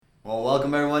Well,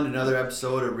 welcome everyone to another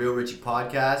episode of Real Richie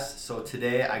Podcast. So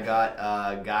today I got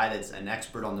a guy that's an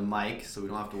expert on the mic, so we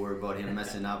don't have to worry about him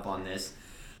messing up on this.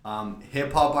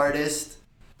 Hip hop artist,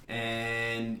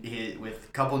 and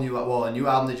with a new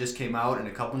album that just came out and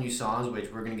a couple new songs, which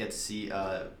we're gonna get to see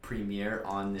premiere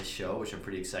on this show, which I'm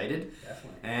pretty excited.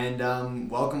 Definitely.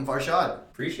 And welcome Farshad.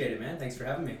 Appreciate it, man. Thanks for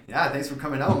having me. Yeah, thanks for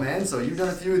coming out, man. So you've done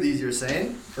a few of these, you're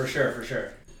saying? For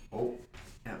sure. Oh,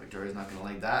 yeah, Victoria's not gonna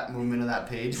like that movement of that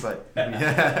page, but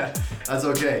yeah, that's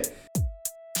okay.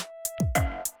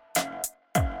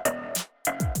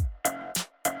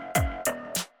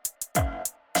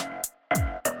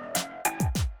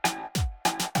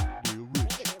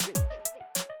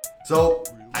 So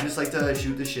I just like to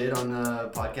shoot the shit on the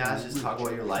podcast, just talk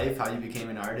about your life, how you became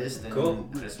an artist, and Cool.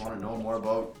 I just want to know more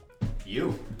about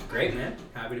you. Great, man.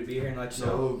 Happy to be here and let you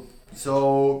know.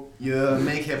 So you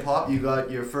make hip hop. You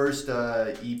got your first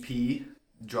EP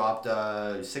dropped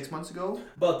 6 months ago.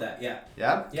 About that, yeah.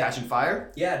 Yeah, Yeah. Catching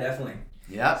Fire. Yeah, definitely.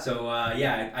 Yeah. So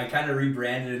I kind of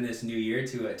rebranded in this new year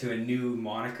to a new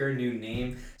moniker, new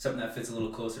name, something that fits a little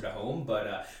closer to home.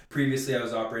 But previously I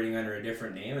was operating under a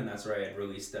different name, and that's where I had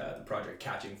released the project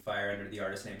Catching Fire under the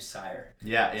artist name Sire.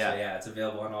 Yeah. So yeah, it's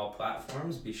available on all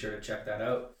platforms. Be sure to check that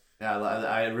out. Yeah,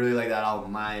 I really like that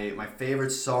album. My favorite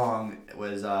song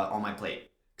was On My Plate,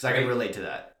 because I can Great. relate to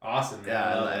that. Awesome, man.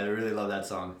 Yeah, Love it. I really love that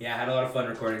song. Yeah, I had a lot of fun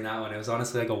recording that one. It was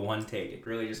honestly like a one take. It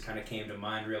really just kind of came to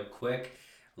mind real quick,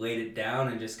 laid it down,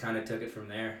 and just kind of took it from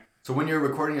there. So when you're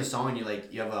recording a song, you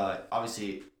have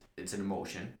obviously it's an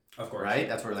emotion, Of course. right?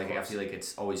 That's where Of I course. feel like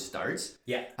it's always starts.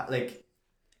 Yeah. Like,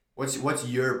 what's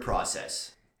your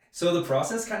process? So the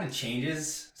process kind of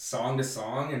changes song to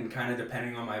song and kind of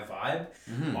depending on my vibe.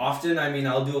 Mm-hmm. Often,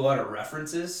 I'll do a lot of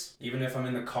references. Even if I'm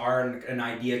in the car and an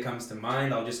idea comes to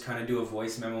mind, I'll just kind of do a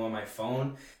voice memo on my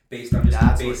phone based on just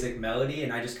That's a basic melody,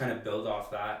 and I just kind of build off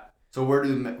that. So where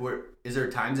is there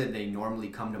times that they normally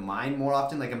come to mind more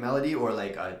often, like a melody or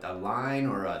like a line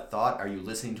or a thought? Are you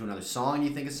listening to another song and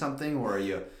you think of something, or are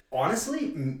you?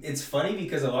 Honestly, it's funny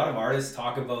because a lot of artists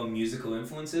talk about musical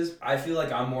influences. I feel like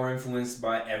I'm more influenced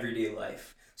by everyday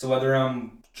life. So whether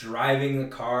I'm driving the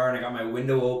car and I got my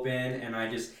window open and I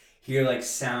just hear like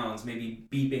sounds, maybe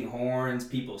beeping horns,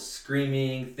 people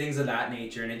screaming, things of that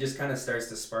nature, and it just kind of starts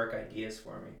to spark ideas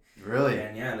for me. Really?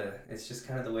 And yeah, it's just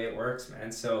kind of the way it works,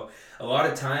 man. So a lot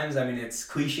of times, it's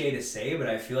cliche to say, but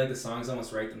I feel like the songs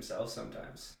almost write themselves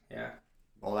sometimes. Yeah.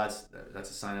 Well, that's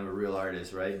a sign of a real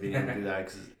artist, right? Being able to do that,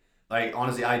 because like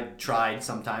honestly, I tried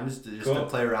sometimes to just to Cool.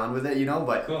 play around with it,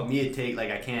 but Cool. me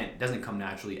I can't. It doesn't come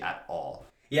naturally at all.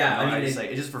 Yeah, It's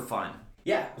just for fun.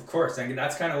 Yeah, of course.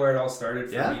 That's kind of where it all started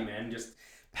for Yeah. me, man. Just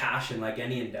passion, like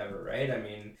any endeavor, right?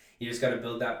 You just got to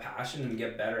build that passion and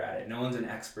get better at it. No one's an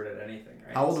expert at anything,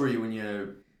 right? How old were you when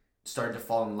you started to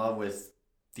fall in love with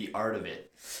the art of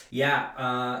it? Yeah.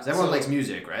 'Cause everyone likes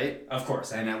music, right? Of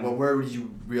course. Where did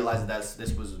you realize that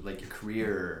this was like your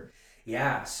career?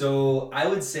 Yeah, so I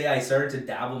would say I started to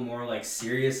dabble more like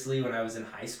seriously when I was in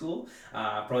high school,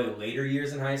 probably later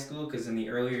years in high school, because in the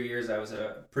earlier years I was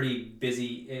pretty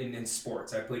busy in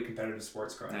sports. I played competitive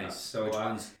sports growing up. Nice. So Which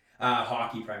ones?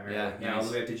 hockey primarily, Yeah, all nice.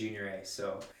 the way up to junior A.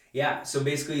 So yeah, so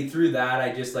basically through that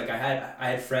I just I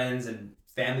had friends and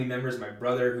family members. My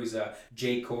brother, who's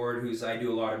Jay Cord, I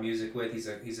do a lot of music with.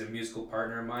 He's a musical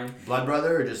partner of mine. Blood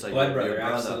brother, or just like Blood your brother,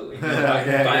 brother? absolutely.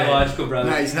 Okay. Biological brother.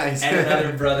 Nice. And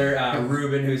another brother,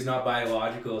 Ruben, who's not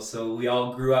biological. So we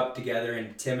all grew up together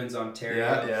in Timmins,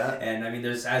 Ontario. Yeah. And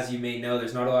there's, as you may know,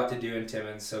 there's not a lot to do in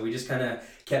Timmins. So we just kind of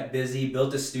kept busy,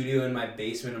 built a studio in my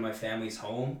basement of my family's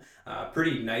home.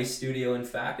 Pretty nice studio, in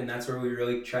fact. And that's where we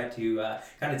really tried to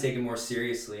kind of take it more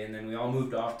seriously. And then we all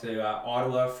moved off to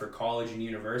Ottawa for college and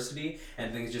university.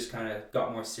 And things just kind of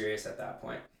got more serious at that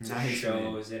point. So Nice,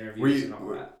 shows, interviews, and all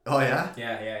that. Oh yeah.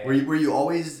 Yeah. Were you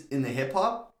always in the hip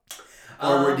hop,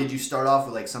 or Um, did you start off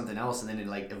with like something else and then it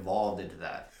like evolved into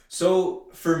that? So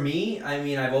for me,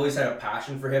 I've always had a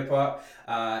passion for hip hop,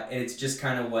 and it's just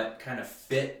kind of what kind of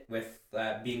fit with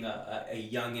being a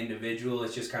young individual.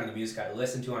 It's just kind of the music I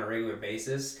listen to on a regular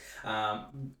basis.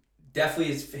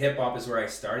 Definitely hip hop is where I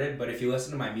started, but if you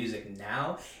listen to my music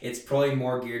now, it's probably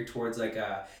more geared towards like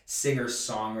a singer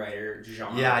songwriter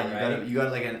genre. Yeah, right? you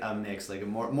got like a mix, like a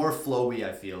more flowy.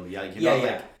 I feel like you're Yeah, not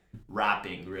yeah. like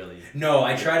rapping really. No,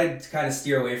 I try to kind of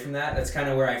steer away from that. That's kind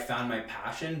of where I found my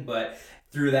passion, but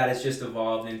through that, it's just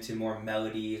evolved into more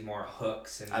melodies, more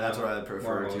hooks, and That's what I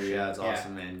prefer more to. emotion. Yeah, it's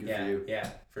awesome, man. Good for you. Yeah,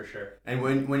 for sure. And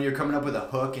when you're coming up with a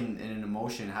hook and an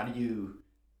emotion,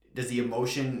 does the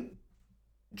emotion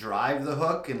drive the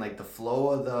hook and like the flow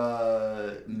of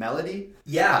the melody?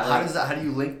 Yeah, How do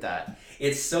you link that?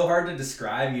 it's so hard to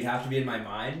describe. You'd have to be in my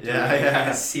mind to Yeah, really yeah. kind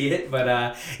of see it.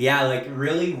 But yeah, like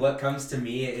really what comes to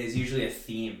me is usually a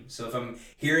theme. So if I'm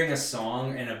hearing a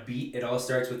song and a beat, it all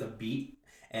starts with a beat.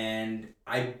 And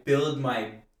I build my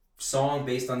song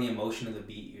based on the emotion of the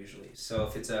beat usually. So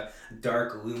if it's a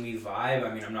dark, gloomy vibe,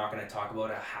 I mean, I'm not going to talk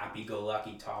about a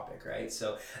happy-go-lucky topic, right?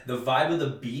 So the vibe of the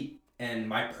beat and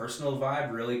my personal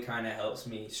vibe really kind of helps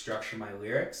me structure my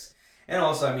lyrics. And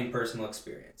also, I mean, personal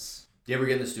experience. Do you ever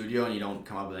get in the studio and you don't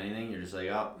come up with anything? You're just like,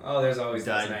 Oh, there's always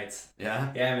those Done. nights.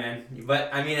 yeah? Yeah, man. But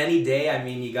I mean, any day, I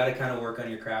mean, you got to kind of work on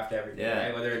your craft every day, Yeah.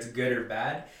 right? Whether it's good or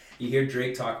bad. You hear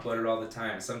Drake talk about it all the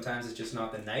time. Sometimes it's just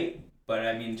not the night, but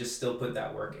I mean, just still put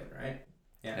that work in, right?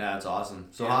 Yeah, that's awesome.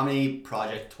 So Yeah. how many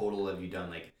project total have you done,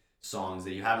 like songs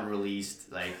that you haven't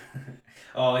released? Like,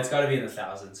 Oh, it's got to be in the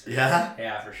thousands. yeah?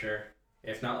 Yeah, for sure.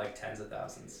 If not like tens of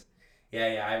thousands.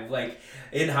 Yeah. I've like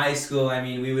in high school. I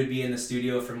mean, we would be in the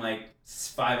studio from like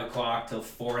 5 o'clock till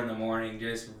 4 in the morning,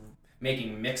 just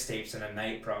making mixtapes in a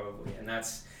night probably, and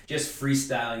that's just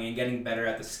freestyling and getting better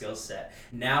at the skill set.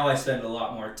 Now I spend a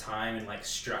lot more time in like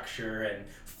structure and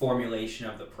formulation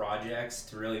of the projects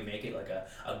to really make it like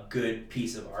a good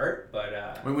piece of art.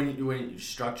 But When you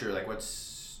structure, like what's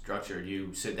structure? Do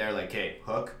you sit there like, okay,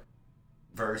 hook,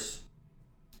 verse?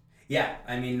 yeah,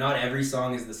 I mean, not every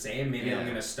song is the same. Maybe Yeah. I'm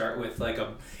gonna start with like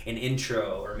an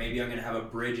intro, or maybe I'm gonna have a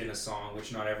bridge in a song,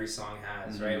 which not every song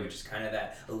has, right? Mhm. Which is kind of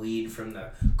that lead from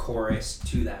the chorus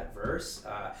to that verse.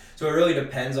 So it really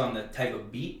depends on the type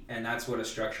of beat, and that's what a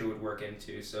structure would work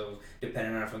into. So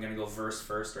depending on if I'm gonna go verse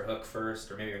first or hook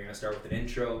first, or maybe I'm gonna start with an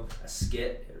intro, a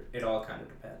skit. It all kind of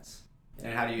depends.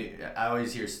 And how do you? I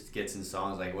always hear skits and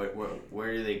songs. Like,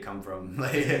 where do they come from?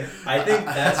 Like, I think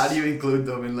that's- how do you include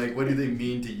them, and like, what do they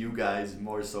mean to you guys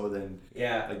more so than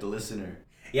Yeah. like the listener?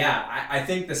 Yeah, I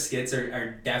think the skits are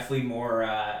definitely more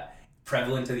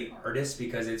prevalent to the artist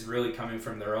because it's really coming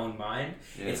from their own mind.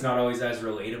 Yeah. It's not always as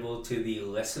relatable to the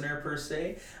listener per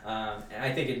se. And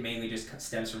I think it mainly just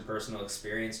stems from personal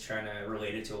experience trying to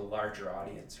relate it to a larger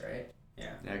audience, right? Yeah.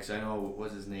 Yeah, because I know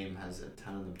what's his name has a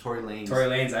ton of them. Tory Lanez. Tory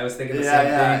Lanez, I was thinking the Yeah, same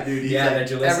yeah, thing. dude, he's yeah, like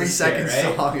the Jalissa every skit, second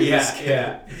right? song is a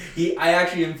yeah, skit. I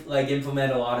actually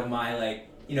implement a lot of my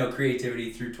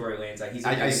creativity through Tory Lanez. Like he's a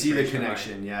I big see the inspiration of mine.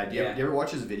 connection. Yeah. Do Yeah. you ever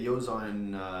watch his videos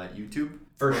on YouTube?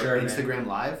 For Or sure, man. Instagram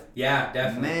Live. Yeah,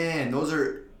 definitely. Man, those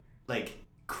are like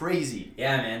crazy.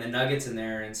 Yeah, man, the nuggets in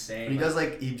there are insane. But he does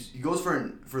like he goes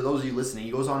for those of you listening,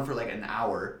 he goes on for like an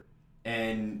hour,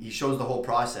 and he shows the whole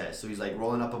process. So he's like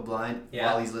rolling up a blunt Yeah.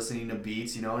 while he's listening to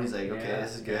beats, you know, and he's like, okay, Yeah,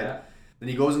 this is good. yeah. Then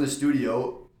he goes in the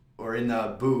studio or in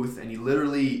the booth, and he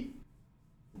literally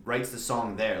writes the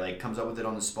song there, like comes up with it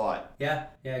on the spot. Yeah,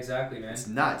 exactly, man. It's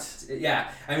nuts.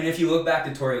 Yeah, I mean, if you look back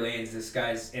to Tory Lanez, this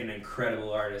guy's an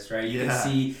incredible artist, right? You Yeah. can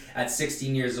see at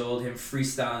 16 years old him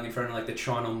freestyling in front of like the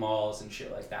Toronto malls and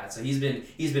shit like that. So he's been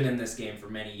in this game for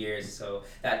many years. So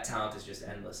that talent is just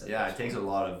endless. Yeah, it takes a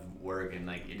lot of work, and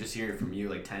like you just hear it from you,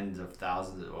 like tens of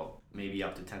thousands, well, maybe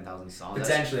up to 10,000 songs. That's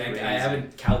Potentially, I crazy.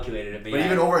 haven't calculated it, but, But yeah.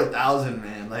 even over 1,000,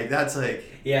 man, like that's like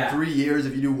Yeah. 3 years.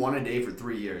 If you do one a day for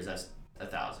 3 years, that's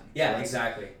 1,000. Yeah, So that's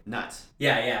exactly. nuts.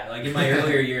 Yeah. Like in my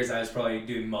earlier years, I was probably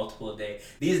doing multiple a day.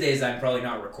 These days, I'm probably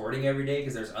not recording every day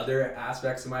because there's other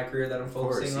aspects of my career that I'm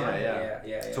focusing on.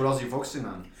 Yeah. So what else are you focusing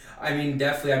on? I mean,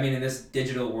 definitely. I mean, in this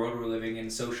digital world we're living in,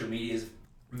 social media is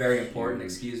very important.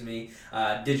 Huge. Excuse me.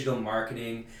 Digital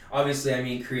marketing. Obviously, I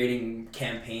mean, creating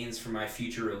campaigns for my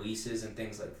future releases and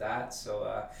things like that.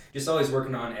 So, just always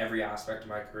working on every aspect of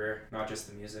my career, not just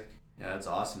the music. Yeah, that's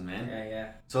awesome, man. Yeah.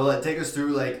 So take us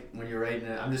through like when you're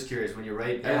writing. I'm just curious when you're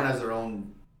writing. Yeah. Everyone has their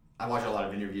own. I watch a lot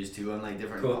of interviews too on like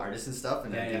different Cool. artists and stuff,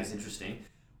 and I Yeah, think yeah. it's interesting.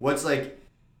 What's like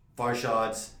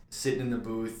Farshod's sitting in the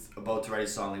booth about to write a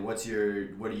song? Like, what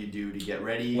do you do to get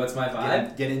ready? What's my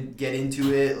vibe? Get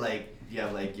into it. Like, do you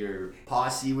have like your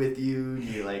posse with you?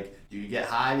 Do you get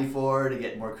high before to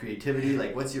get more creativity?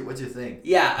 Like, what's your thing?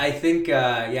 Yeah, I think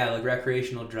like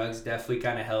recreational drugs definitely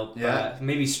kind of help. Yeah.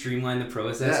 Maybe streamline the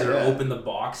process Yeah, or yeah. open the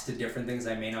box to different things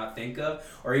I may not think of,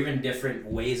 or even different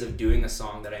ways of doing a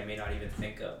song that I may not even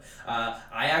think of.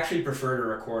 I actually prefer to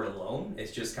record alone.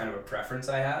 It's just kind of a preference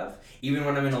I have. Even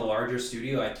when I'm in a larger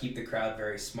studio, I keep the crowd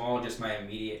very small, just my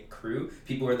immediate crew,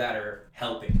 people that are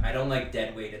helping. I don't like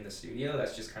dead weight in the studio.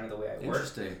 That's just kind of the way I work.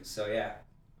 Interesting. So yeah.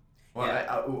 Well,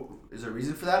 Yeah. is there a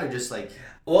reason for that, or just like?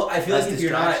 Well, I feel Less like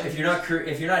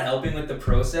if you're not helping with the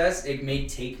process, it may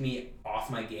take me off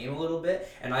my game a little bit,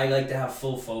 and I like to have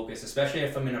full focus, especially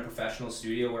if I'm in a professional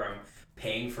studio where I'm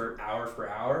paying for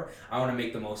hour, I want to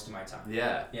make the most of my time.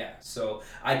 Yeah. Yeah, so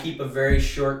I keep a very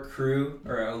short crew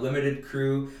or a limited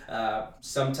crew.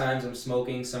 Sometimes I'm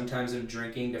smoking, sometimes I'm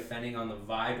drinking, depending on the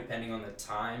vibe, depending on the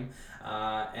time.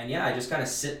 And yeah, I just kind of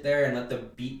sit there and let the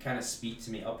beat kind of speak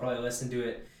to me. I'll probably listen to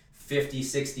it 50,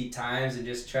 60 times and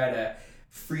just try to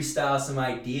freestyle some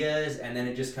ideas, and then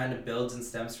it just kind of builds and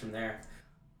stems from there.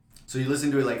 So you listen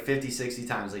to it like 50, 60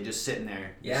 times, like just sitting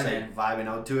there, Yeah, just man. like vibing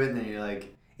out to it, and then you're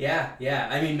like, Yeah.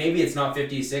 I mean, maybe it's not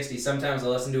 50, 60. Sometimes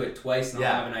I'll listen to it twice and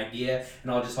Yeah. I'll have an idea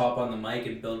and I'll just hop on the mic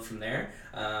and build from there.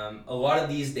 A lot of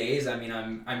these days, I mean,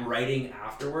 I'm writing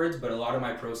afterwards, but a lot of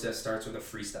my process starts with a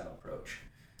freestyle approach.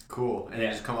 cool, and Yeah.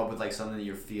 you just come up with like something that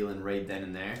you're feeling right then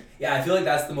and there. Yeah, I feel like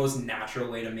that's the most natural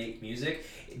way to make music,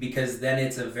 because then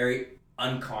it's a very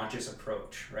unconscious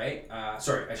approach, right?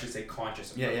 Sorry, I should say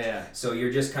conscious approach. Yeah. So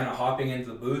you're just kind of hopping into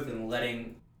the booth and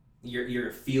letting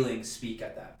your feelings speak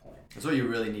at that point. That's what you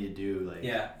really need to do. Like,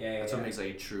 Yeah. That's what makes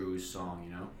like a true song,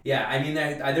 you know. Yeah, I mean,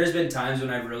 there's been times when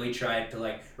I've really tried to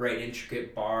like write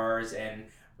intricate bars and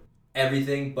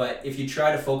everything, but if you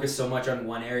try to focus so much on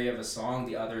one area of a song,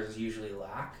 the others usually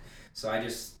lack. So I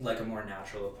just like a more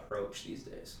natural approach these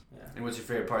days. Yeah. And what's your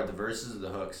favorite part, the verses or the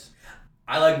hooks?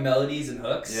 I like melodies and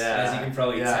hooks, Yeah. as you can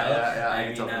probably Yeah, tell. yeah, I I can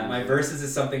mean, tell from my the- verses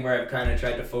is something where I've kind of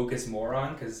tried to focus more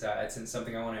on, because it's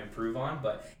something I want to improve on.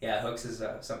 But yeah, hooks is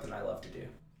something I love to do.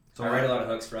 So I write a lot of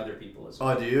hooks for other people as well.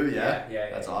 Oh, do you? Yeah. Yeah.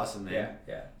 That's awesome, man.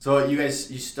 Yeah. So you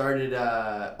started.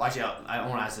 Well, actually, I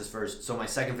want to ask this first. So my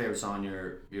second favorite song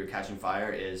you're catching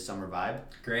fire is "Summer Vibe."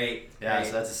 Great. Yeah, Great.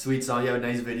 so that's a sweet song. You have a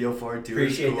nice video for it too.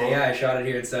 It's Appreciate cool. that. Yeah, I shot it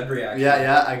here in Sudbury, actually.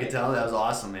 Yeah, I could tell. That was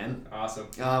awesome, man.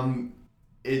 Awesome.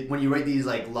 When you write these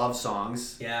like love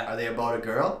songs, Yeah. are they about a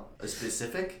girl, a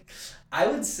specific? I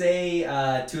would say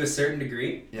to a certain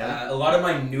degree. Yeah. A lot of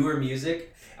my newer music,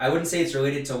 I wouldn't say it's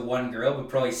related to one girl, but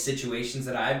probably situations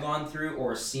that I've gone through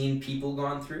or seen people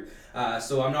gone through.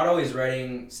 So I'm not always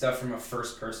writing stuff from a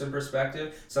first person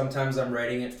perspective. Sometimes I'm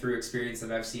writing it through experience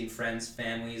that I've seen friends,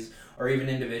 families, or even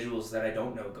individuals that I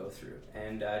don't know go through.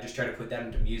 And just try to put that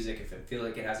into music if I feel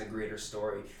like it has a greater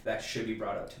story that should be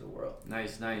brought out to the world.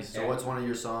 Nice. So Yeah. what's one of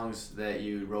your songs that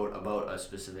you wrote about a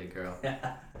specific girl? Trying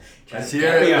Let's to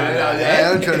hear get it. me on Man. that, Yeah,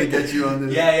 man. I'm trying to get you on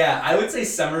this. Yeah. I would say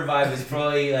Summer Vibe is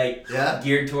probably like Yeah?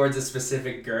 geared towards a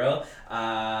specific girl.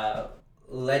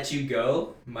 Let You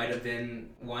Go might have been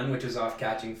one, which was off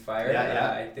Catching Fire.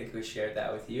 Yeah. I think we shared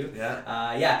that with you.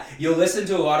 Yeah. You'll listen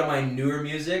to a lot of my newer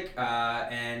music,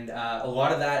 and a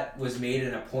lot of that was made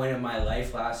in a point of my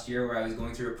life last year where I was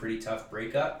going through a pretty tough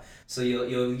breakup. So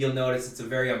you'll notice it's a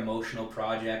very emotional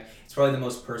project. It's probably the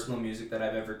most personal music that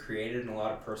I've ever created, and a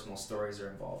lot of personal stories are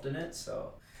involved in it.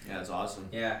 So Yeah, that's awesome.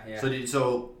 yeah.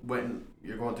 So when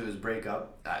you're going through this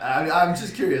breakup, I'm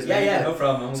just curious. man. Yeah, no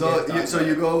problem. So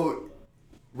you go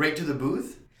right to the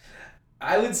booth?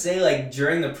 I would say like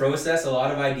during the process, a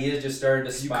lot of ideas just started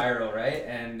to spiral, right?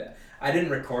 And I didn't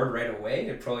record right away.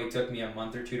 It probably took me a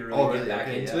month or two to really get back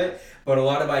into it. But a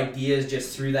lot of ideas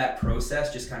just through that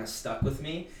process just kind of stuck with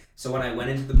me. So when I went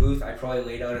into the booth, I probably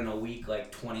laid out in a week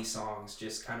like 20 songs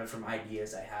just kind of from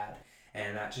ideas I had.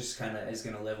 And that just kind of is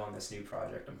going to live on this new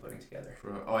project I'm putting together.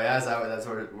 Oh yeah, that's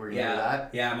where we're gonna do that?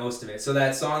 Yeah, most of it. So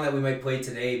that song that we might play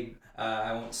today,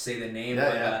 I won't say the name,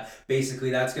 but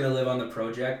basically that's going to live on the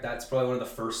project. That's probably one of the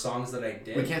first songs that I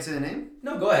did. We can't say the name?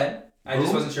 No, go ahead. I just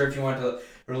Boom? wasn't sure if you wanted to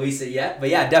release it yet. But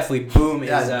yeah, definitely Boom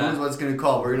Yeah, is... Boom's what it's gonna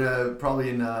call. We're gonna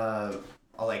probably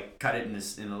I'll like cut it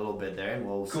in a little bit there, and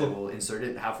we'll insert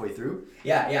it halfway through.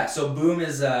 Yeah. So Boom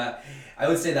is... I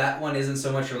would say that one isn't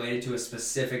so much related to a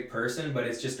specific person, but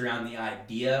it's just around the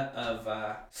idea of,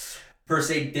 per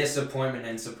se, disappointment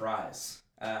and surprise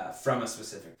from a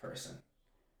specific person.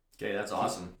 Okay, that's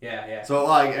awesome. Yeah. So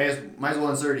I guess might as well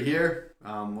insert it here.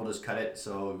 We'll just cut it.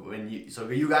 So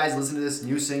you guys listen to this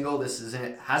new single, this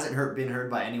hasn't been heard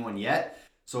by anyone yet.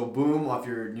 So Boom, off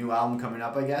your new album coming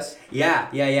up, I guess.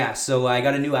 Yeah. So I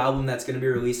got a new album that's going to be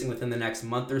releasing within the next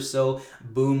month or so.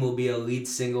 Boom will be a lead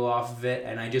single off of it,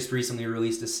 and I just recently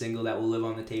released a single that will live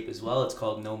on the tape as well. It's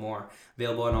called No More.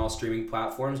 Available on all streaming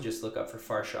platforms. Just look up for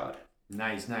Farshad.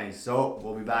 Nice. So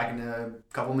we'll be back in a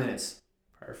couple minutes.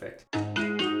 Perfect.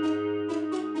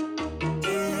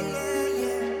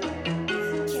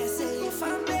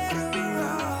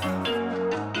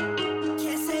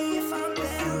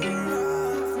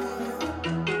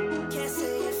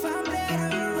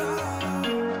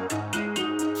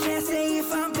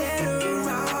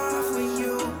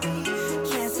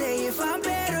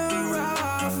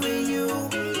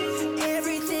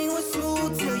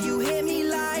 Hit me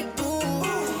like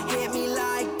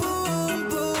boom,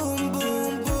 boom,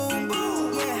 boom, boom,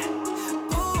 boom.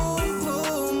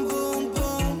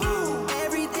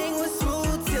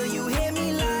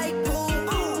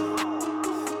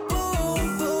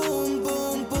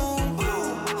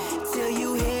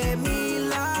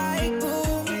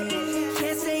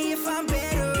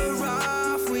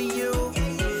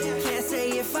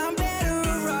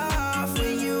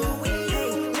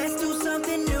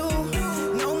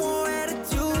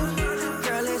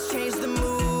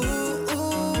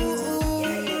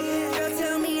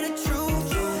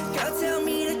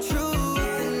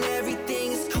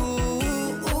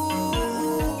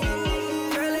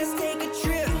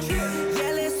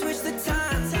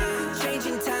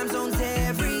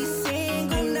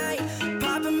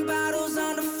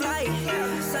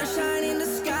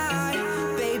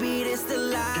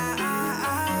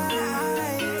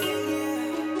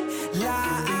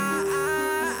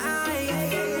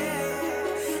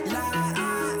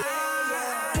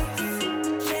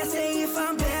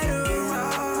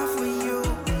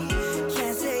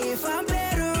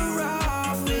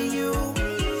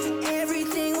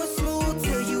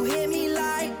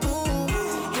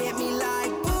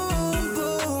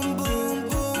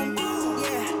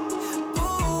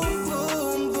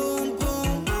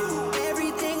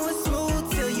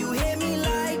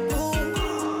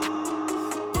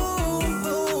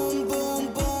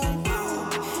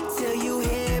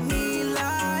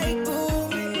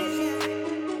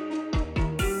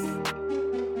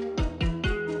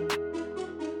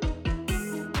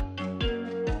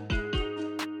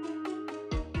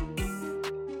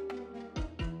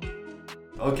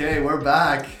 Okay, we're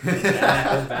back.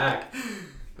 Yeah, we're back.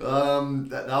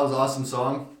 That was an awesome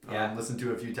song. Yeah. Listened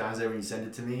to it a few times there when you sent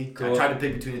it to me. Cool. I tried to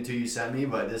pick between the two you sent me,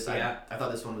 but Yeah. I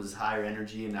thought this one was higher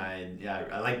energy, and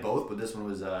I like both, but this one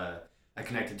was I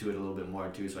connected to it a little bit more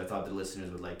too, so I thought the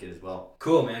listeners would like it as well.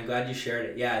 Cool, man. Glad you shared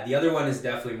it. Yeah, the other one is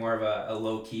definitely more of a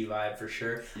low key vibe for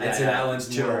sure. Yeah, I'd say that one's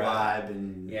chill more vibe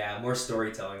and more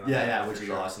storytelling. On yeah, that, which for is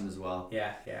sure. awesome as well.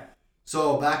 Yeah, yeah.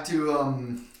 So back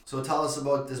to so tell us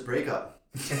about this breakup.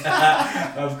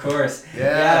 Of course.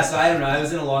 Yeah. So I don't know. I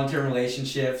was in a long-term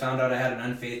relationship. Found out I had an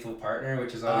unfaithful partner,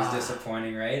 which is always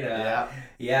disappointing, right? Yeah.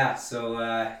 Yeah. So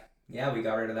we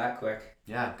got rid of that quick.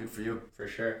 Yeah, good for you. For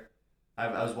sure.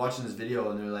 I was watching this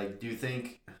video and they're like, do you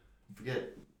think, I forget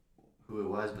who it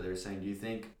was, but they were saying, do you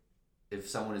think if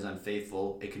someone is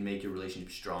unfaithful, it can make your relationship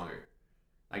stronger?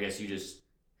 I guess you just.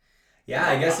 Yeah,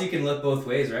 I guess you can look both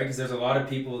ways, right? Because there's a lot of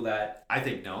people that I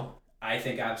think no. I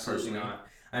think absolutely Personally. not.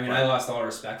 I mean, I lost all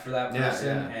respect for that person,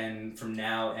 Yeah. and from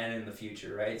now and in the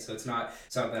future, right? So it's not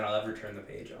something I'll ever turn the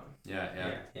page on.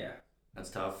 Yeah. That's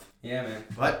tough. Yeah, man.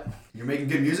 But you're making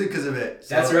good music because of it.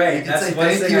 So That's right. You can That's say one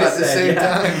thank thing you I at the said. same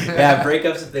Yeah. time. Yeah,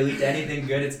 breakups, if they lead to anything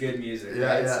good, it's good music, Yeah,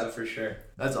 right? yeah. So for sure.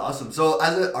 That's awesome. So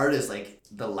as an artist, like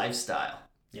the lifestyle,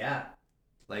 Yeah.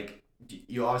 like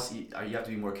you obviously you have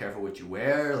to be more careful what you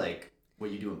wear, like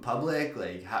what you do in public.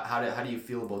 Like how do you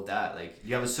feel about that? Like do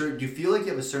you feel like you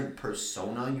have a certain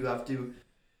persona you have to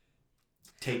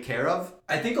take care of?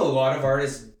 I think a lot of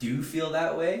artists do feel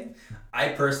that way. I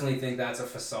personally think that's a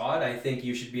facade. I think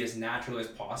you should be as natural as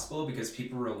possible because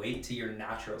people relate to your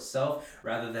natural self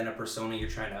rather than a persona you're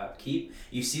trying to upkeep.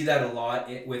 You see that a lot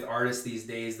with artists these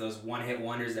days, those one-hit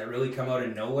wonders that really come out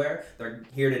of nowhere. They're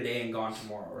here today and gone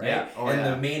tomorrow, right? Yeah.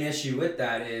 The main issue with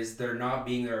that is they're not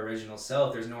being their original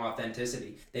self. There's no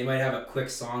authenticity. They might have a quick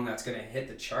song that's going to hit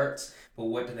the charts, but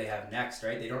what do they have next,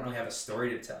 right? They don't really have a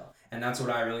story to tell. And that's what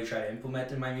I really try to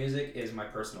implement in my music is my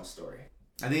personal story.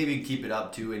 I think if you keep it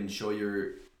up too and show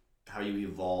how you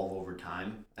evolve over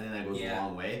time, I think that goes a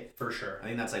long way. For sure. I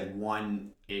think that's like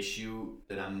one issue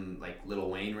that I'm like Lil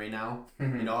Wayne right now.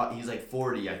 Mm-hmm. You know, he's like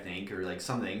 40, I think, or like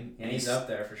something. Yeah, he's up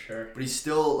there for sure. But he's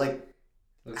still like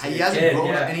Looks he like a hasn't kid, grown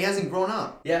yeah. up, and he hasn't grown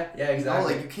up. Yeah, exactly. You know,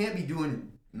 like you can't be doing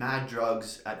mad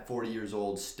drugs at 40 years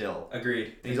old still.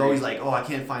 Agreed. He's always like, oh, I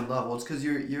can't find love. Well, it's because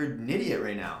you're an idiot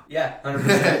right now. Yeah,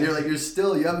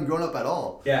 100%. you haven't grown up at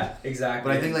all. Yeah, exactly.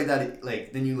 But I think like that,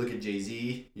 like then you look at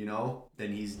Jay-Z, you know,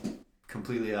 then he's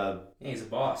completely he's a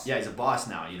boss. he's a boss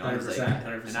now, you know. 100%, He's like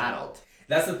 100%. an adult.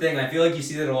 That's the thing. I feel like you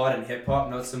see that a lot in hip hop,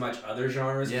 not so much other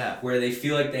genres. Yeah. Where they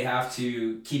feel like they have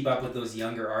to keep up with those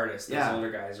younger artists, those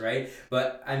older guys, right?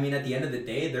 But I mean, at the end of the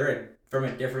day, they're from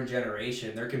a different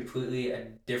generation. They're completely a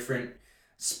different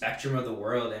spectrum of the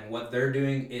world, and what they're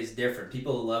doing is different.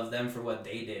 People love them for what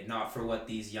they did, not for what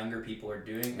these younger people are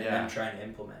doing and them trying to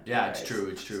implement. Yeah, right? it's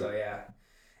true. So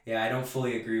yeah, I don't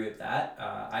fully agree with that.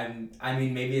 I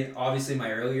mean, maybe obviously my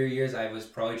earlier years, I was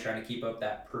probably trying to keep up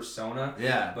that persona.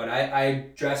 Yeah. But I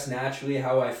dress naturally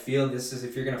how I feel. This is,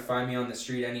 if you're gonna find me on the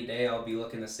street any day, I'll be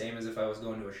looking the same as if I was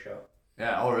going to a show.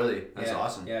 Yeah. Oh, really? That's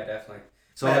awesome. Yeah, definitely.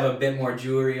 So I have a bit more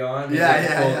jewelry on. Full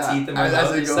teeth in my As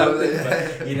mouth it or goes, something,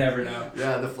 yeah. but you never know.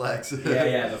 Yeah, the flex.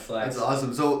 Yeah, the flex. That's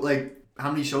awesome. So, like,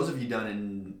 how many shows have you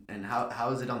done, and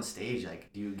how is it on stage?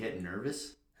 Like, do you get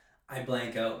nervous? I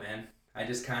blank out, man. I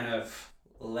just kind of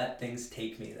let things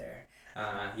take me there.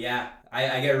 I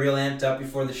get real amped up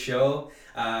before the show,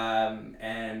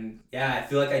 and yeah, I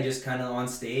feel like I just kind of on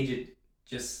stage, it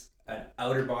just an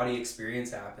outer body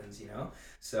experience happens, you know.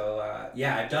 So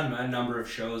I've done a number of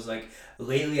shows. Like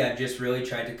lately, I've just really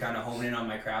tried to kind of hone in on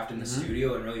my craft in the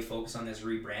studio and really focus on this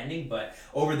rebranding. But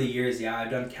over the years, I've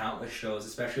done countless shows,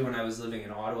 especially when I was living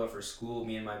in Ottawa for school.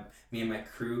 Me and my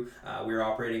crew, we were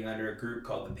operating under a group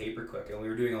called the Paperquick, and we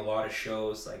were doing a lot of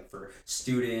shows like for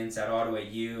students at Ottawa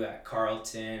U, at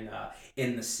Carleton,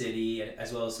 in the city,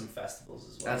 as well as some festivals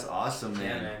as well. That's awesome, man.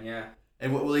 Yeah, man. Yeah.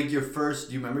 And what, like do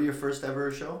you remember your first ever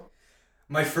show?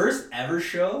 My first ever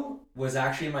show was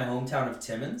actually in my hometown of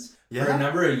Timmins. Yeah? For a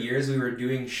number of years, we were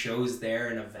doing shows there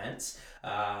and events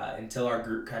until our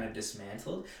group kind of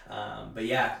dismantled. But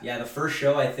yeah, the first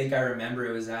show I think I remember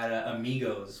it was at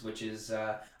Amigos, which is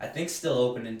I think still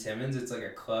open in Timmins. It's like a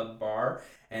club bar,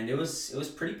 and it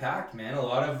was pretty packed, man. A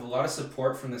lot of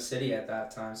support from the city at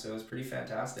that time, so it was pretty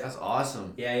fantastic. That's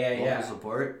awesome. Yeah. Local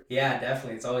support. Yeah,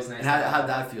 definitely. It's always nice. And how'd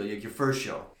that feel? Like your first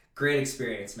show? Great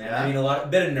experience, man. Yeah? I mean, a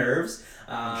bit of nerves.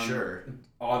 I'm sure.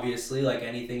 Obviously, like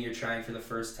anything you're trying for the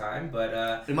first time,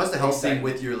 but It must have helped being exciting.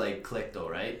 with your like clique though,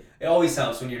 right? It always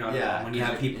helps when you're not Yeah, alone, when you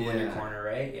have people in your yeah. corner,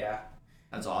 right? Yeah.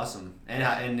 That's awesome.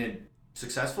 And it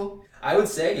successful? I would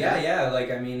say, Yeah. yeah. Like,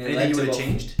 I mean, it Anything led you to would have both-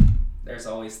 changed? There's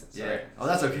always. Sorry. Yeah. Oh,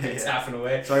 that's okay. It's Yeah. half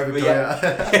away. Sorry, But Victoria.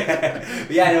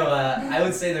 But yeah, no, I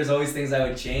would say there's always things I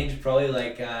would change. Probably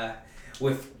like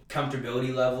with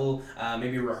comfortability level,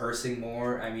 maybe rehearsing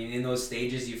more. I mean, in those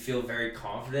stages, you feel very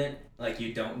confident. Like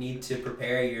you don't need to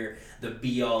prepare. You're the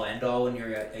be all end all when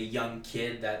you're a young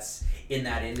kid that's in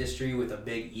that industry with a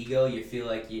big ego. You feel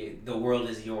like the world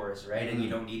is yours, right? And you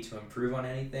don't need to improve on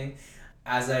anything.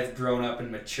 As I've grown up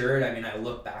and matured, I mean, I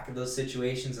look back at those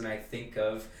situations and I think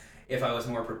of if I was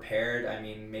more prepared, I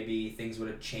mean, maybe things would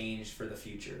have changed for the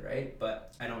future, right?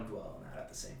 But I don't dwell on that at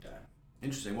the same time.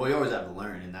 Interesting. Well, you always have to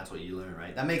learn, and that's what you learn,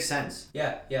 right? That makes sense.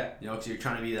 Yeah. You know, because you're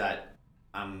trying to be that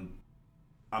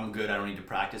I'm good. I don't need to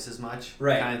practice as much,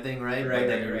 Right. kind of thing, right? Right, But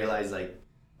then right, you right. realize like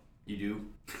you do.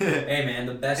 Hey man,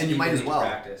 the best And you people might as need to well.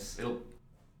 practice. It'll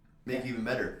make you even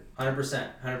better.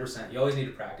 100%. You always need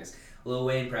to practice. Lil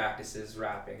Wayne practices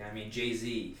rapping. I mean,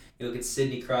 Jay-Z. You look at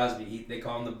Sidney Crosby. They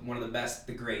call him one of the best,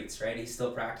 the greats, right? He's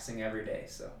still practicing every day.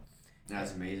 So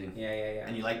That's amazing. yeah.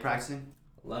 And you like practicing?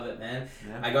 Love it, man.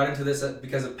 Yeah. I got into this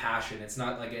because of passion. It's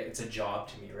not like it's a job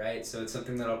to me, right? So it's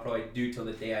something that I'll probably do till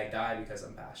the day I die because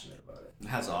I'm passionate about it.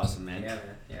 That's awesome, man. Yeah,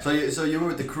 man. Yeah. So you were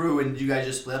with the crew, and you guys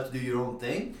just split up to do your own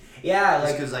thing? Yeah, Just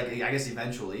like because, like, I guess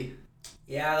eventually.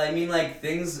 yeah, I mean, like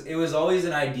things. It was always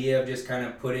an idea of just kind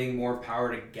of putting more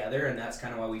power together, and that's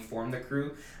kind of why we formed the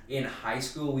crew. In high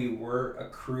school, we were a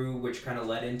crew, which kind of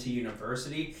led into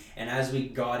university, and as we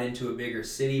got into a bigger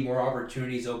city, more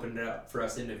opportunities opened up for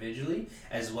us individually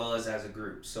as well as a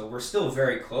group. So we're still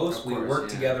very close. Of We course, work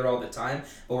yeah. together all the time,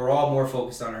 but we're all more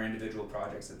focused on our individual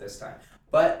projects at this time.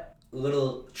 But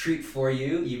little treat for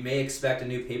you, you may expect a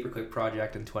new Paperclip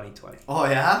project in 2020. Oh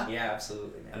yeah. Yeah,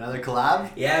 absolutely, man. Another collab?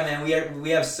 Yeah, man,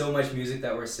 we have so much music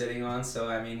that we're sitting on, so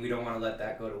I mean, we don't want to let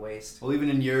that go to waste. Well, even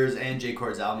in yours and J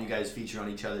Cord's album, you guys feature on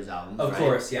each other's albums. Of right?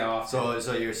 course, yeah. Often.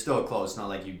 So you're still close. Not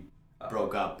like you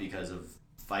broke up because of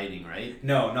fighting, right?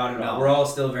 No, not at all. No. We're all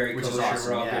still very Which is kosher.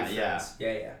 awesome, We're all yeah, good yeah. friends.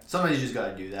 Yeah. Sometimes you just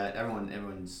gotta do that.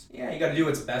 Everyone's Yeah, you got to do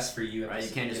what's best for you. at right. the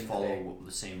You can't end just of the day. follow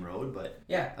the same road, but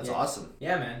Yeah, that's yeah. awesome.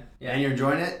 Yeah, man. Yeah. And you're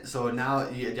enjoying it. So now,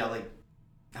 like,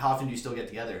 how often do you still get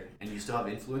together? And you still have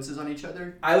influences on each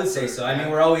other? I would say so. I Yeah.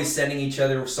 mean, we're always sending each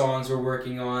other songs we're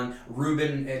working on.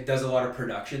 Ruben does a lot of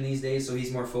production these days, so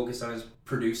he's more focused on his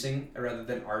producing rather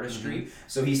than artistry.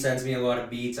 So he sends me a lot of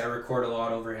beats. I record a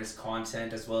lot over his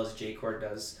content as well as J-Cord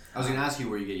does. I was gonna ask you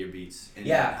where you get your beats and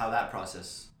Yeah. how that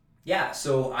process. Yeah,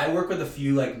 so I work with a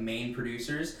few like main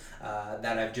producers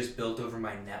that I've just built over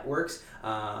my networks.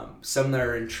 Some that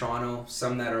are in Toronto,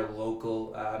 some that are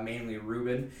local, mainly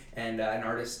Ruben, and an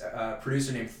artist,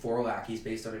 producer named Forlac. He's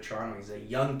based out of Toronto. He's a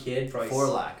young kid, probably.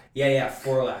 Forlac. Yeah,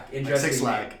 Forlac. Like Interesting. Six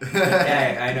name. Lac.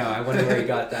 Yeah, I know. I wonder where he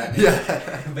got that name.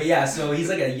 Yeah. But yeah, so he's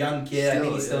like a young kid. I think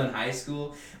Still, he's still yeah. in high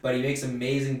school, but he makes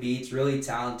amazing beats, really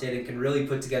talented, and can really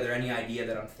put together any idea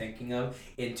that I'm thinking of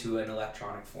into an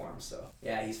electronic form. So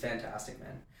yeah, he's fantastic,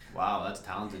 man. Wow, that's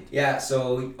talented. Yeah,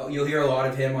 so you'll hear a lot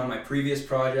of him on my previous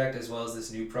project as well as this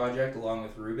new project, along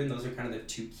with Ruben. Those are kind of the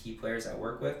two key players I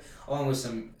work with, along with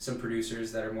some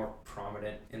producers that are more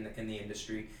prominent in the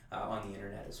industry on the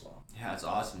internet as well. Yeah, that's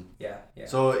awesome. Yeah.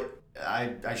 So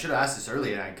I should have asked this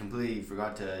earlier. I completely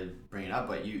forgot to bring it up,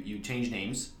 but you changed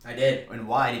names. I did. And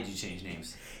why did you change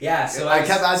names? Yeah, so I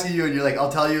kept asking you, and you're like,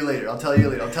 "I'll tell you later. I'll tell you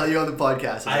later. I'll tell you on the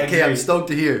podcast." I Okay, I'm agree. stoked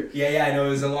to hear. Yeah, I know. It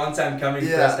was a long time coming for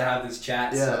Yeah. us to have this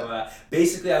chat. Yeah. So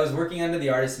basically, I was working under the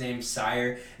artist name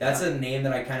Sire. That's a name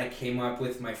that I kind of came up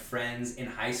with my friends in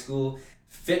high school.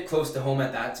 Fit close to home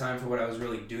at that time for what I was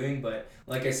really doing. But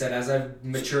like I said, as I've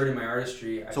matured in my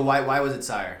artistry, So why was it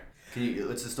Sire?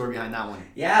 What's the story behind that one?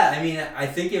 yeah, I mean, I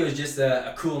think it was just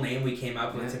a cool name we came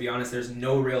up with, Yeah. to be honest. There's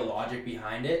no real logic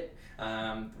behind it.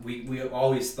 We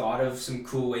always thought of some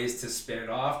cool ways to spin it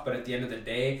off, but at the end of the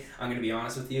day, I'm going to be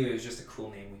honest with you, it was just a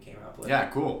cool name we came up with. Yeah,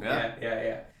 cool. Yeah.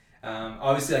 Yeah.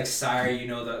 Obviously, like Sire, you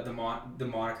know the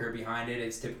moniker behind it.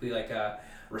 It's typically like a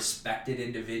respected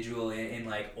individual in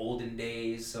like olden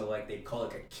days. So like they'd call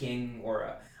it a king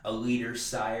or a leader,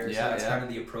 sire. So that's kind of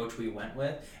the approach we went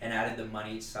with, and added the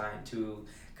money sign to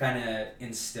kind of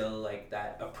instill like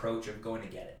that approach of going to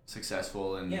get it.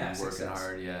 Successful and working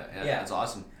hard. Yeah, that's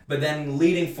awesome. But then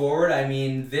leading forward, I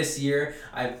mean, this year,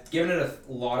 I've given it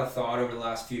a lot of thought over the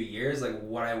last few years, like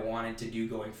what I wanted to do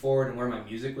going forward and where my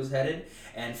music was headed.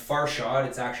 And Farshad,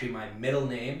 it's actually my middle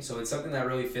name, so it's something that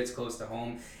really fits close to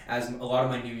home, as a lot of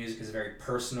my new music is very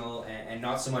personal and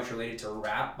not so much related to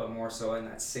rap, but more so in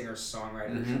that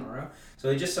singer-songwriter genre. So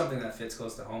it's just something that fits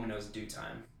close to home, and it was due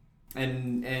time.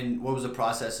 And what was the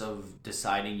process of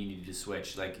deciding you needed to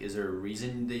switch? Like, is there a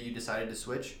reason that you decided to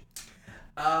switch?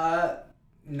 I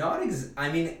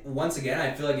mean, once again,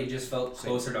 I feel like it just felt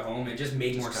closer to home. It just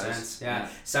made more sense. Yeah. Yeah.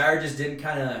 Sire just didn't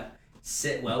kind of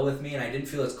sit well with me, and I didn't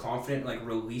feel as confident like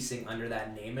releasing under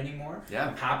that name anymore. Yeah.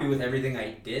 I'm happy with everything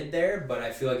I did there, but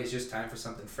I feel like it's just time for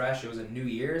something fresh. It was a new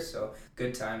year, so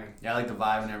good timing. Yeah, I like the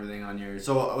vibe and everything on your...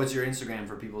 So what's your Instagram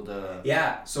for people to...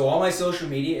 Yeah, so all my social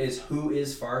media is Who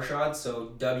Is Farshad,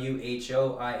 so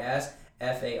WHOIS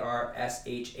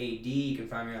FARSHAD. You can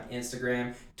find me on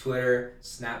Instagram, Twitter,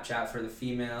 Snapchat for the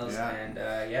females, and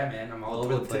man, I'm all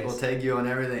over the place. We'll tag you on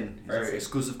everything. Is there Perfect.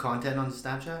 exclusive content on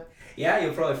Snapchat? Yeah,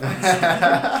 you'll probably find some.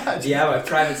 Yeah, my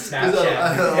private Snapchat.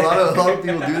 A lot of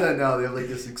people do that now. They have like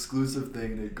this exclusive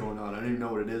thing that's going on. I don't even know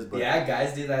what it is, but yeah,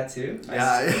 guys do that too.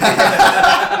 Yeah,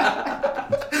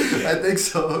 I think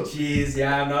so. Jeez,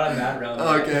 yeah, I'm not on that realm.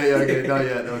 Okay, not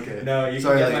yet. Okay. No, you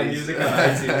can get my music on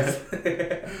iTunes.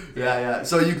 Yeah.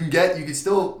 So you can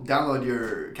still download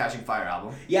your Catching Fire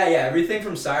album. Yeah. Everything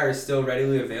from Sire is still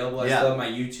readily available. I still have my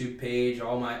YouTube page,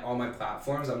 all my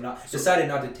platforms. I'm not decided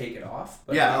not to take it off.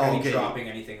 But I'm not gonna be dropping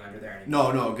anything under there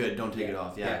anymore. No, good. Don't take it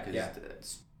off.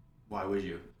 Why would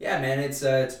you? Yeah, man, it's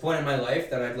a point in my life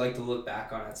that I'd like to look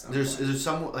back on at some point. Is there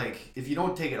some, like, if you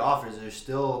don't take it off, is there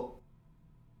still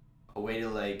a way to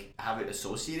like have it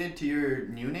associated to your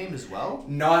new name as well?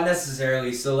 Not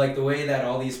necessarily. So like the way that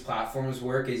all these platforms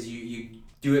work is you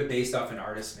do it based off an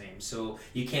artist name. So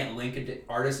you can't link it to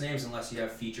artist names unless you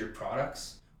have featured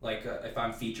products. Like if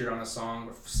I'm featured on a song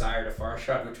with Sire to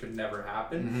Farshad, which would never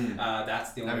happen,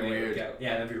 that's the only way to get.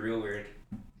 Yeah, that'd be real weird.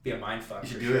 Be a mindfuck. You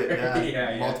should do it. Yeah.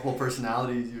 Yeah. Multiple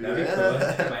personalities. That'd be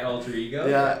cool. My alter ego.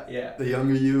 Yeah. The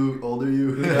younger you, older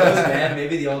you. Who knows, man?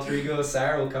 Maybe the alter ego of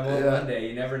Sire will come out one day.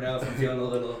 You never know. If I'm feeling a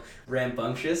little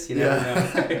rambunctious, you never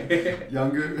know.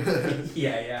 Younger.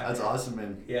 Yeah. That's awesome,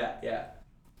 man. Yeah.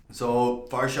 So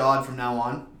Farshad from now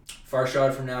on.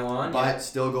 Farshad from now on. But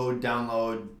still go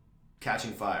download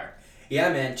Catching Fire.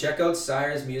 Yeah, man, check out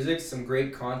Sire's music. Some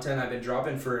great content. I've been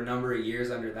dropping for a number of years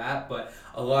under that, but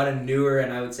a lot of newer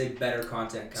and I would say better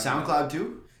content coming SoundCloud out.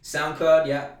 too? SoundCloud,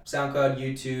 yeah. SoundCloud,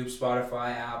 YouTube,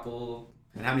 Spotify, Apple.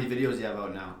 And how many videos do you have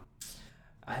out now?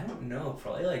 I don't know.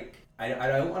 Probably like, I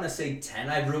don't want to say 10.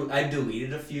 I've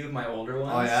deleted a few of my older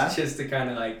ones. Oh, yeah? Just to kind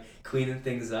of like clean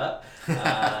things up.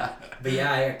 But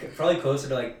yeah, probably closer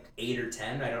to like 8 or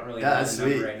 10. I don't really know the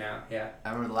number right now. Yeah. I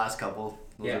remember the last couple.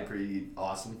 Those are pretty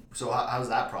awesome. So how's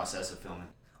that process of filming?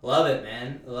 Love it,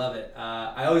 man. Love it.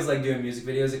 I always like doing music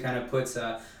videos. It kind of puts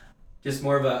just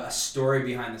more of a story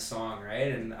behind the song,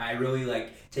 right? And I really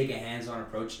like take a hands-on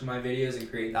approach to my videos and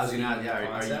create the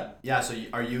concept. So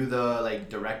are you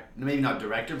the maybe not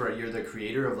director, but you're the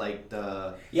creator of like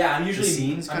the I'm usually the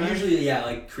scenes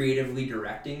like creatively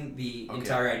directing the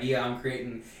entire idea. I'm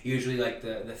creating usually like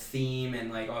the theme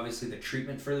and like obviously the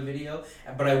treatment for the video,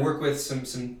 but I work with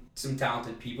some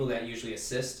talented people that usually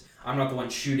assist. I'm not the one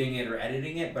shooting it or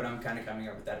editing it, but I'm kind of coming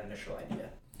up with that initial idea.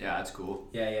 Yeah, that's cool.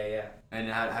 Yeah. And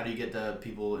how do you get the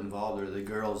people involved, or the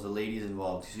girls, the ladies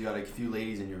involved? Because you got a few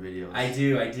ladies in your videos. I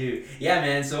do. Yeah,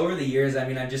 man. So over the years, I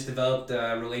mean, I've just developed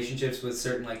relationships with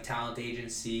certain like talent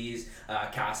agencies,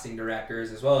 casting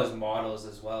directors, as well as models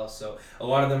as well. So a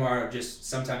lot of them are just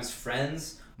sometimes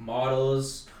friends,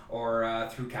 models, or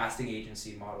through casting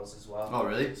agency models as well. Oh,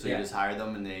 really? So you just hire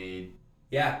them and they...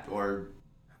 Yeah. Or...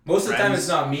 Most of the time it's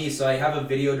not me, so I have a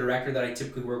video director that I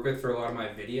typically work with for a lot of my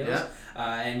videos,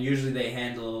 and usually they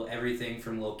handle everything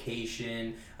from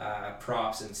location,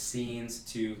 props and scenes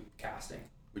to casting.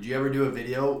 Would you ever do a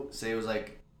video, say it was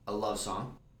like a love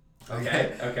song?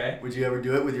 Okay. Would you ever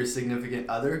do it with your significant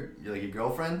other, like your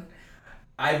girlfriend?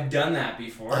 I've done that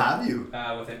before. Have you?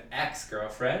 With an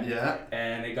ex-girlfriend. Yeah.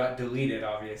 And it got deleted,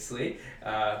 obviously,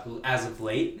 as of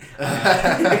late.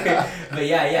 But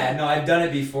yeah, no, I've done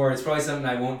it before. It's probably something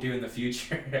I won't do in the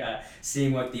future,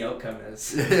 seeing what the outcome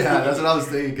is. Yeah, that's what I was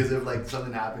thinking, because if like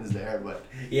something happens there, but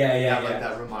yeah, have like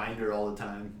that reminder all the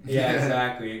time. Yeah,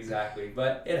 exactly.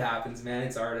 But it happens, man.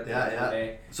 It's art at the end of the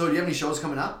day. So do you have any shows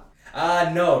coming up?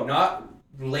 No, not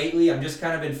lately I'm just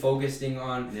kind of been focusing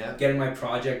on Yeah. getting my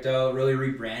project out, really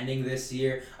rebranding this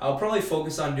year. I'll probably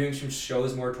focus on doing some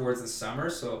shows more towards the summer.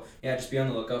 So yeah, just be on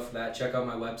the lookout for that. Check out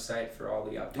my website for all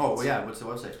the updates. Oh well, yeah. What's the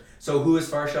website? So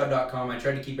whoisfarshad.com. I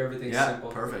tried to keep everything Yeah.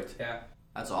 simple. Perfect. Yeah.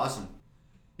 That's awesome.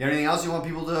 You have anything else you want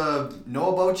people to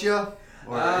know about you,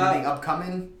 or anything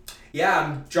upcoming? Yeah,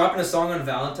 I'm dropping a song on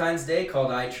Valentine's Day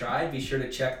called I Tried. Be sure to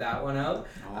check that one out.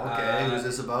 Okay. Who's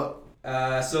this about?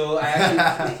 So I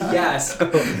actually so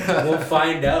we'll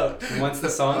find out once the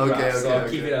song drops. So I'll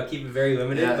keep it very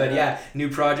limited. Yeah, but yeah. new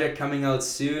project coming out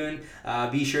soon.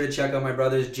 Be sure to check out my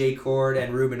brothers Jay Cord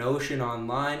and Ruben Ocean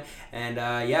online. And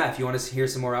if you want to hear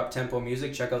some more up tempo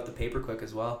music, check out the Paperclick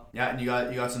as well. Yeah, and you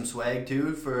got some swag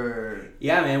too for.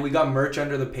 Yeah, man, we got merch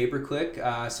under the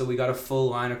Paperclick. So we got a full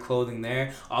line of clothing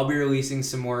there. I'll be releasing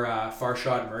some more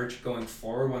Farshad merch going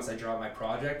forward once I drop my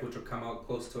project, which will come out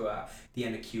close to the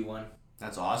end of Q1.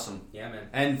 That's awesome. Yeah, man.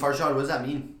 And Farshad, what does that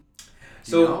mean? Do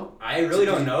So you know? I really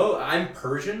don't know. I'm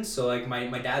Persian, so like my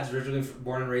dad's originally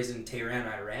born and raised in Tehran,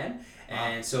 Iran,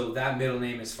 and so that middle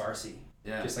name is Farsi.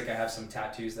 Yeah. Just like I have some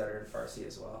tattoos that are in Farsi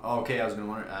as well. Oh, okay, I was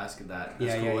gonna ask that. That's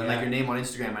Yeah, cool. yeah, And yeah. like your name on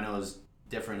Instagram, I know is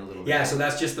different a little bit. Yeah, so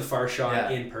that's just the Farshad Yeah.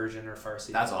 in Persian or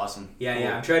Farsi. That's awesome. Yeah, Cool.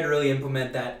 yeah. I'm trying to really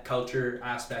implement that culture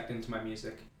aspect into my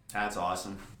music. That's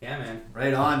awesome. Yeah, man.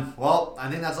 Right on. Well, I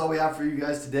think that's all we have for you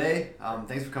guys today.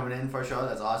 Thanks for coming in, Farshad.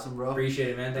 That's awesome, bro. Appreciate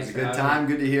it, man. It was Thanks a for good having time. me.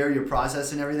 Good to hear your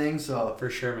process and everything. So, For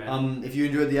sure, man. if you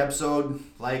enjoyed the episode,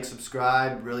 like,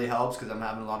 subscribe. Really helps because I'm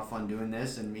having a lot of fun doing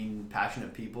this and meeting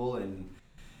passionate people. And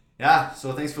yeah,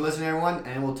 so thanks for listening, everyone,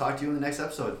 and we'll talk to you in the next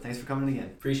episode. Thanks for coming in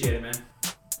again. Appreciate it, man.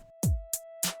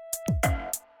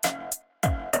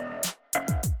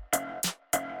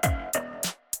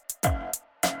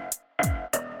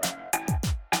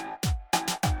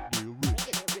 Real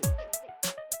rich.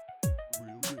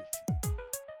 Real rich.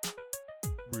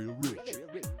 Real rich.